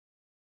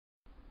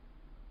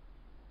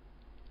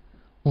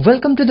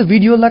Welcome to the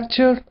video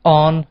lecture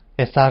on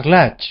SR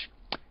Latch.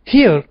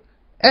 Here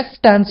S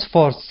stands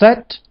for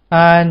set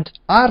and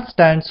R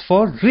stands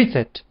for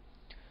reset.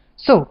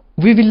 So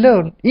we will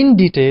learn in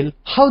detail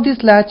how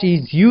this latch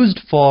is used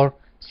for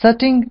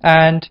setting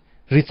and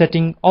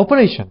resetting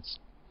operations.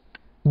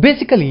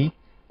 Basically,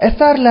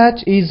 SR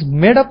Latch is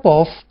made up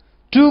of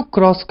two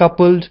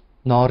cross-coupled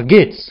NOR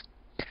gates.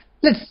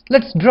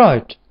 Let's draw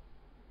it.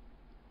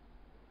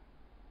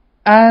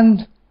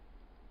 An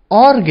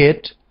OR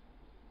gate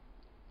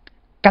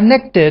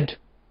connected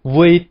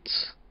with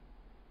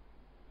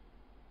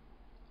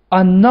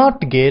a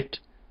NOT gate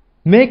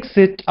makes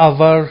it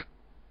our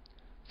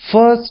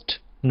first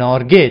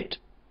NOR gate,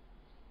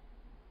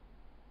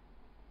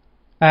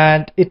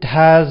 and it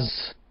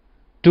has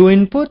two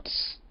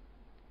inputs.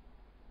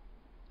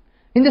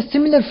 In the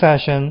similar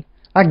fashion,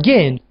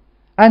 again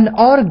an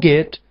OR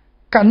gate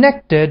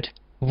connected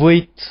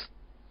with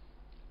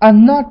a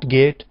NOT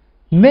gate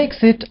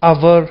makes it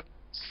our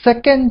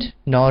second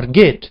NOR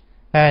gate,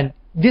 and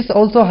this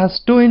also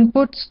has two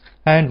inputs,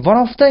 and one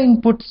of the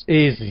inputs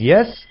is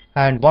yes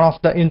and one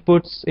of the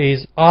inputs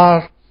is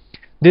R.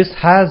 This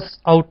has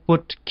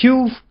output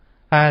Q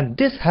and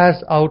this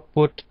has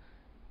output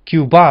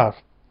Q bar.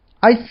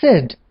 I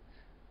said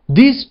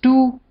these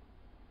two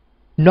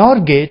NOR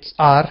gates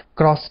are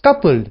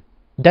cross-coupled.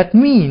 That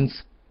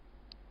means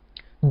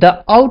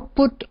the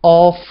output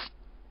of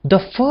the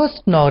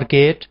first NOR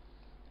gate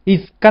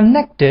is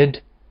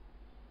connected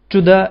to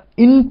the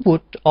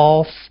input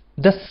of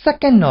the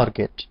second NOR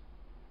gate.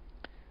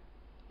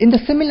 In the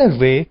similar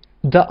way,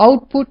 the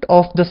output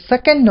of the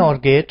second NOR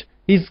gate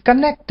is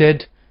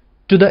connected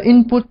to the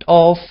input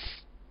of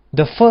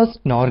the first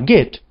NOR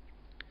gate.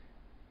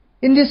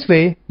 In this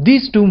way,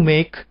 these two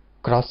make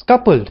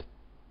cross-coupled.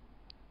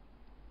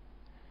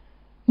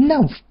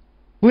 Now,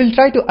 we'll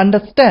try to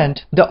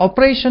understand the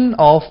operation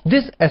of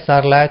this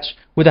SR latch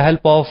with the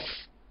help of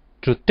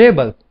truth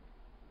table.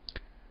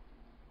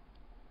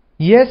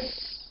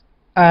 Yes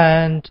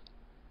and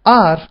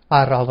R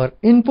are our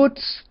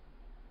inputs,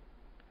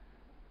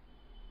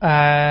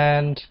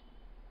 and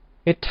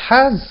it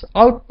has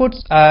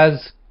outputs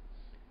as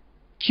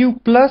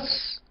Q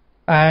plus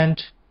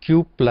and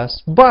Q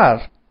plus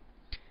bar.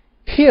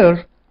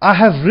 Here I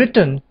have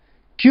written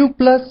Q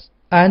plus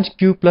and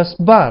Q plus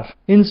bar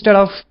instead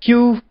of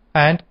Q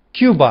and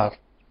Q bar.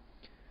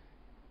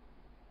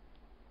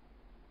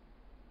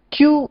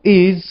 Q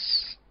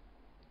is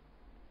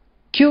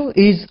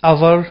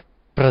our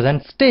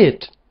present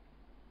state,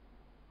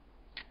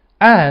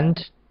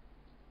 and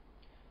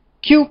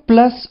Q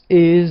plus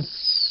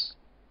is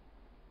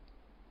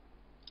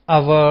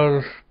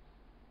our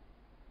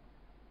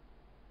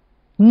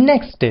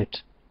next state.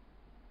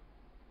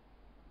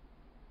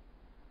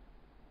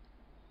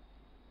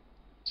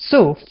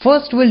 So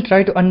first we'll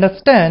try to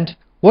understand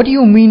what do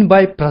you mean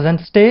by present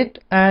state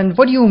and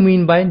what do you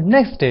mean by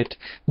next state.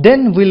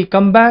 Then we'll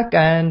come back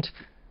and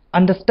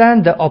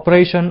understand the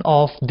operation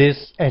of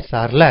this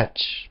SR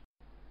latch.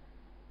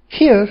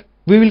 Here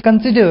we will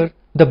consider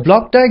the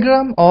block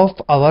diagram of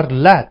our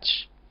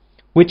latch,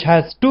 which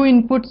has two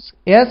inputs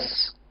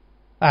S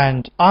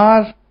and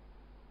R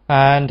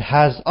and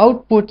has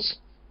outputs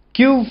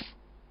Q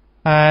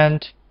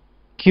and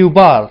Q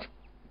bar.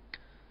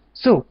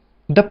 So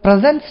the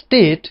present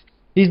state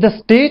is the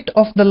state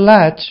of the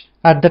latch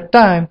at the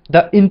time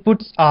the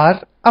inputs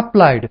are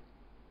applied.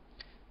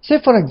 Say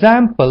for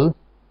example,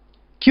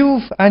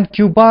 Q and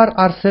Q bar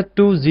are set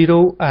to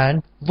 0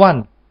 and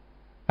 1.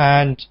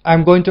 And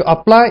I'm going to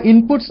apply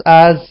inputs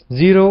as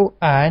 0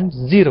 and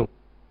 0.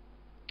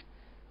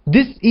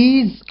 This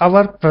is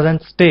our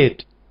present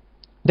state.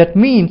 That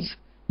means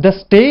the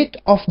state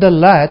of the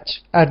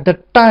latch at the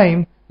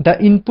time the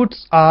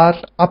inputs are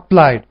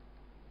applied.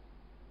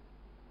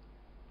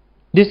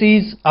 This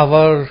is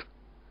our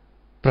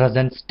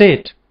present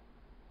state.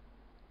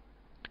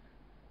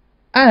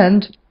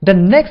 And the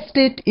next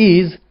state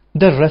is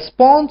the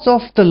response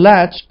of the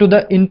latch to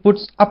the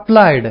inputs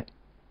applied.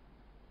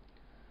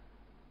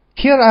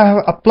 Here I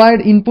have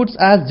applied inputs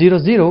as 0,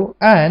 0,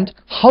 and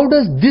how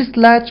does this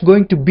latch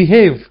going to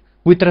behave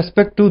with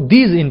respect to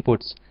these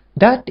inputs?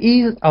 That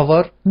is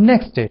our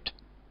next state.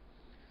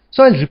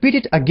 So I'll repeat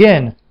it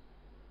again.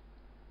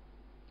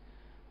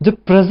 The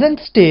present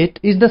state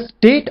is the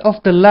state of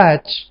the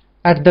latch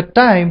at the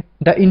time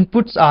the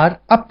inputs are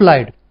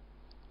applied,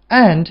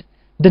 and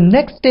the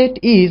next state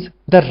is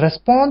the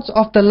response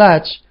of the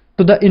latch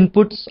to the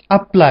inputs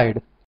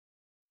applied.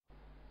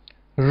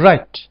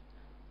 Right.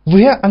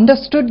 We have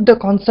understood the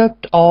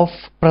concept of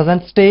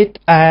present state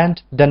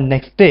and the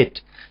next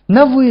state.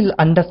 Now we will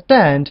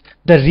understand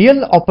the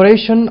real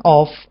operation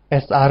of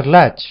SR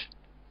latch.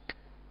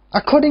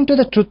 According to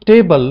the truth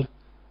table,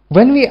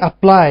 when we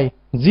apply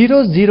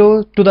 0,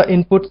 0 to the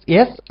inputs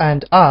S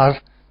and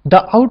R,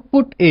 the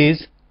output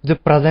is the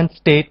present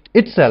state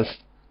itself,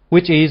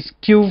 which is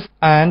Q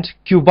and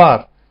Q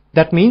bar.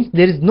 That means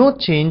there is no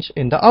change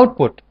in the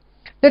output.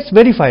 Let's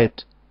verify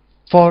it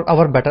for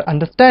our better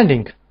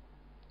understanding.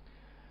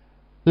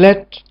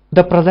 Let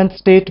the present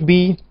state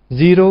be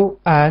 0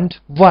 and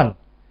 1.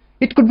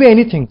 It could be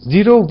anything,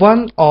 0,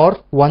 1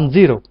 or 1,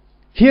 0.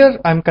 Here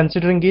I'm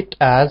considering it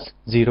as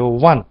 0,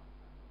 1.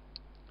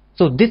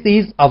 So this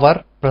is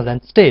our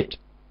present state.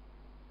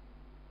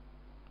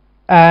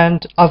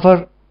 And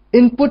our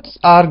inputs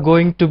are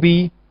going to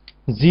be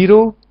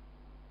 0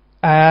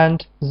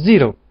 and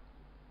 0.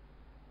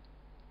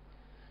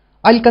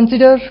 I'll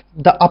consider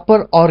the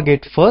upper OR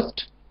gate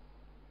first.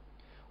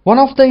 One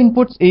of the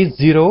inputs is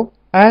 0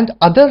 and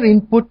other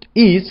input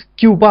is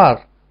Q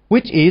bar,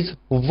 which is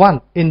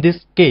 1 in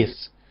this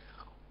case.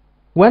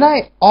 When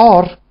I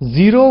OR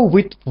 0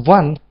 with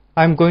 1,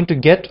 I'm going to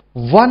get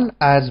 1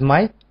 as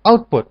my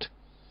output.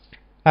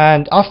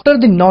 And after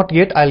the NOT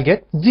gate, I'll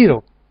get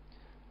 0.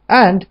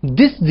 And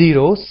this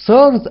 0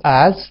 serves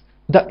as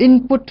the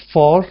input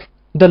for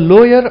the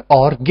lower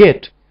OR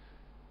gate.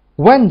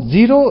 When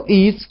 0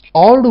 is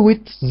ORed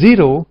with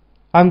 0,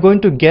 I'm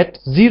going to get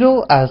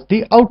 0 as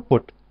the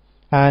output.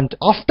 And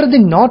after the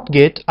NOT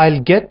gate,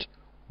 I'll get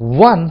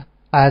 1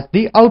 as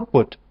the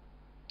output.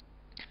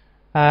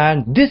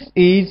 And this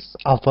is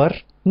our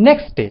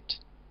next state.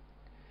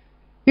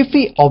 If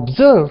we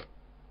observe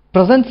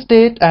present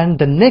state and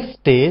the next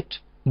state,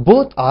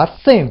 both are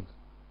same.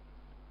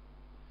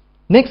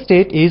 Next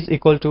state is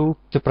equal to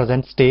the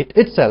present state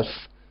itself.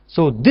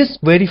 So this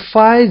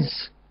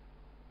verifies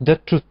the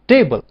truth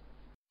table.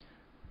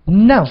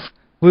 Now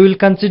we will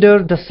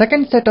consider the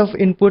second set of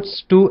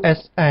inputs to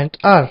S and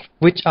R,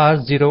 which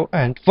are 0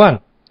 and 1.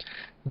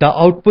 The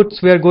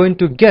outputs we are going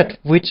to get,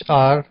 which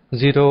are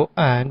 0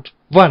 and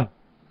 1.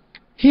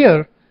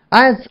 Here,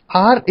 as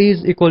R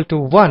is equal to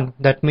 1,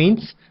 that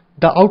means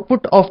the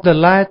output of the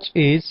latch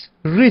is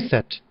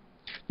reset.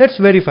 Let's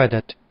verify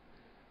that.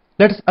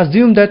 Let's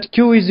assume that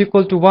Q is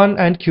equal to 1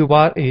 and Q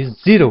bar is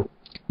 0.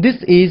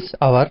 This is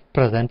our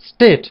present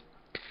state.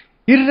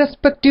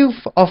 Irrespective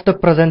of the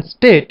present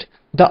state,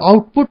 the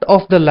output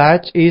of the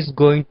latch is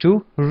going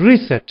to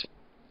reset.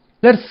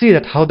 Let's see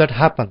that how that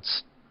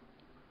happens.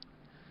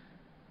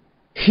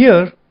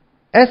 Here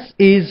S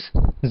is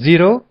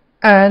 0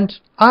 and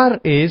R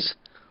is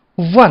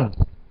 1.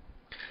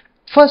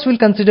 First we'll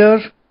consider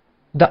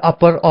the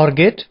upper OR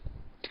gate.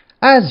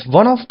 As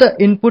one of the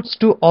inputs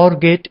to OR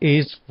gate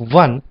is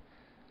 1,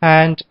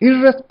 and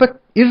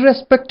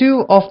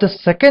irrespective of the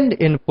second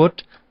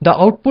input, the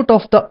output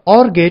of the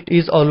OR gate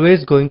is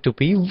always going to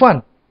be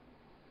 1.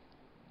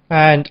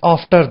 And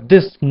after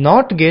this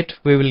NOT gate,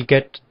 we will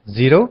get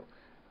 0.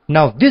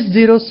 Now this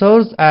 0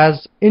 serves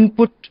as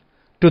input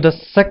to the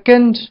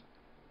second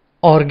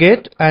OR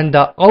gate, and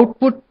the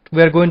output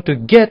we are going to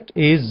get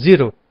is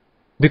 0,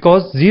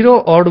 because 0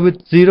 ORed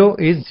with 0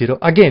 is 0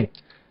 again.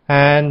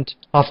 And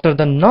after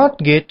the NOT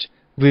gate,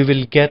 we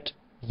will get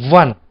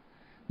 1.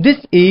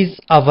 This is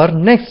our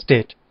next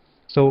state.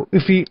 So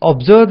if we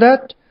observe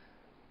that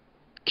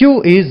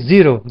Q is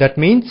 0, that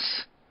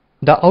means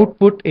the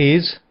output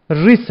is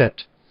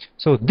reset.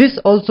 So this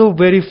also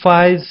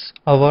verifies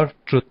our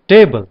truth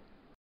table.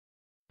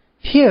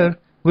 Here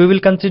we will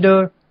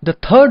consider the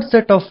third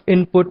set of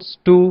inputs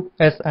to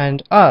S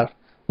and R,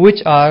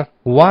 which are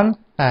 1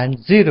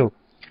 and 0.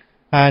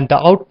 And the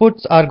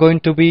outputs are going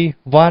to be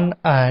 1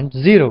 and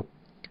 0.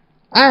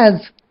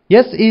 As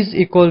S is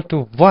equal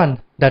to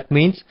 1, that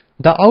means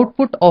the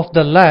output of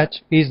the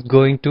latch is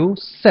going to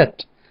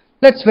set.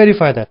 Let's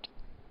verify that.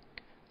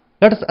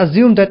 Let us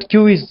assume that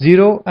Q is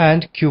 0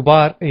 and Q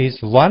bar is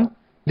 1.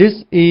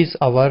 This is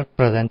our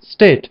present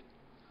state.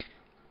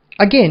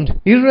 Again,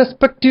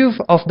 irrespective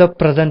of the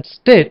present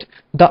state,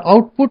 the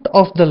output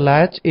of the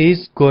latch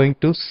is going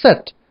to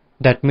set.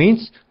 That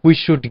means we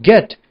should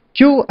get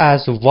Q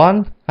as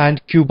 1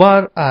 and Q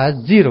bar as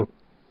 0.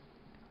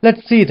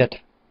 Let's see that.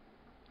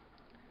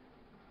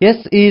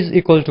 S is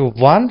equal to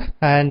 1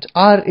 and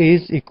R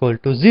is equal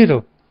to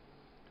 0.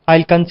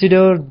 I'll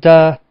consider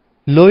the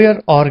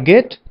lower OR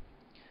gate.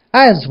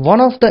 As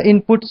one of the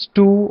inputs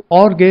to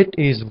OR gate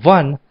is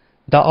 1,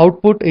 the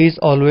output is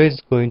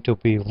always going to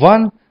be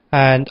 1,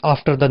 and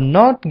after the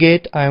NOT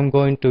gate I am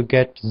going to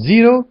get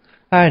 0,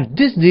 and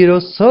this 0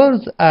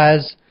 serves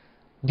as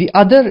the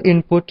other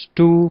input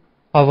to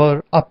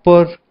our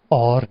upper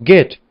OR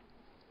gate.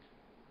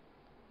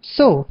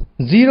 So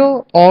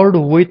 0 ORed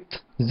with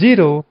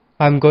 0,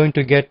 I'm going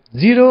to get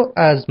 0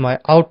 as my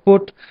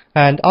output,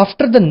 and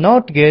after the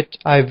NOT gate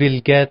I will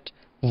get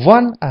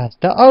 1 as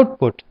the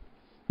output.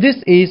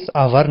 This is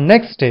our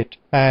next state,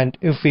 and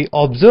if we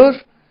observe,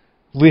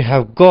 we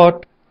have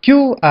got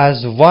Q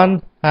as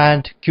 1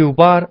 and Q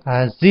bar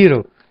as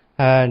 0,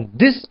 and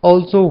this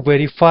also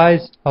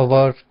verifies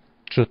our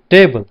truth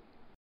table.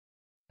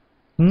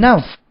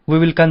 Now we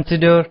will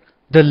consider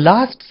the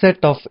last set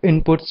of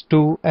inputs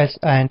to S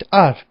and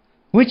R,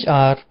 which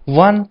are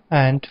 1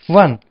 and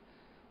 1.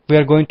 We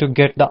are going to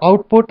get the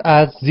output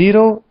as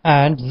 0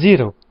 and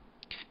 0.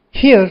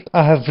 Here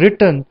I have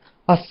written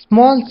a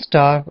small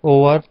star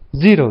over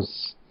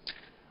zeros.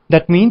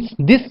 That means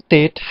this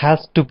state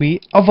has to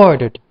be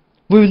avoided.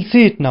 We will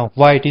see it now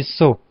why it is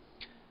so.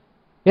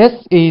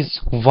 S is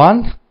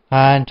 1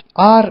 and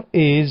R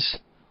is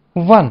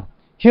 1.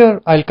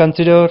 Here I'll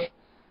consider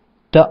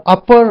the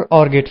upper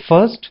OR gate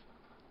first.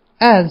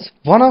 as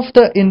one of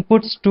the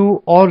inputs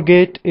to OR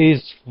gate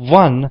is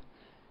 1,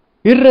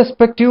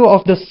 irrespective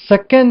of the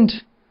second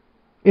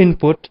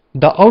input,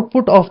 the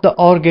output of the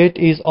OR gate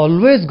is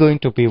always going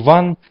to be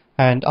 1,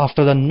 and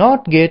after the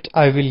NOT gate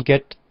I will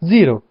get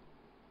 0.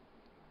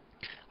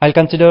 I'll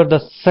consider the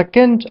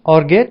second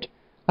OR gate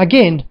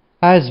again,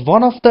 as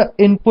one of the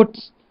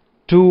inputs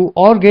to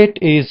OR gate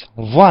is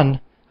 1,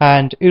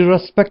 and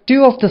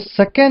irrespective of the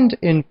second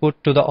input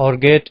to the OR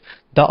gate,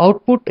 the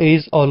output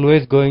is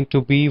always going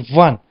to be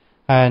 1,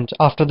 and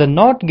after the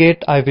NOT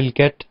gate I will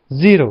get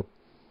 0.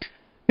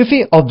 If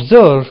we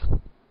observe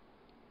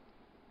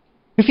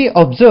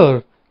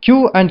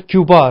Q and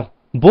Q bar,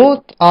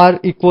 both are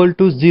equal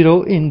to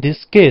 0 in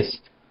this case,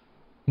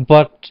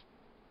 but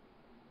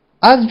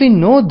as we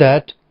know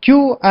that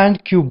Q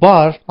and Q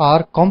bar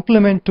are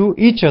complement to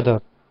each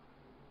other.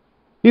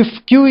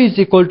 If Q is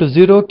equal to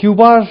 0, Q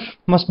bar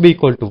must be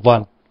equal to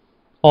 1.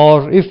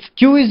 Or if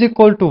Q is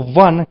equal to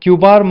 1, Q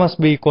bar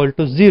must be equal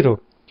to 0.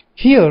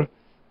 Here,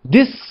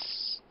 this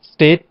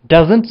state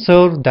doesn't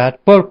serve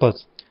that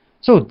purpose.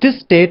 So this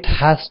state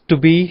has to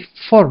be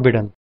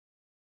forbidden.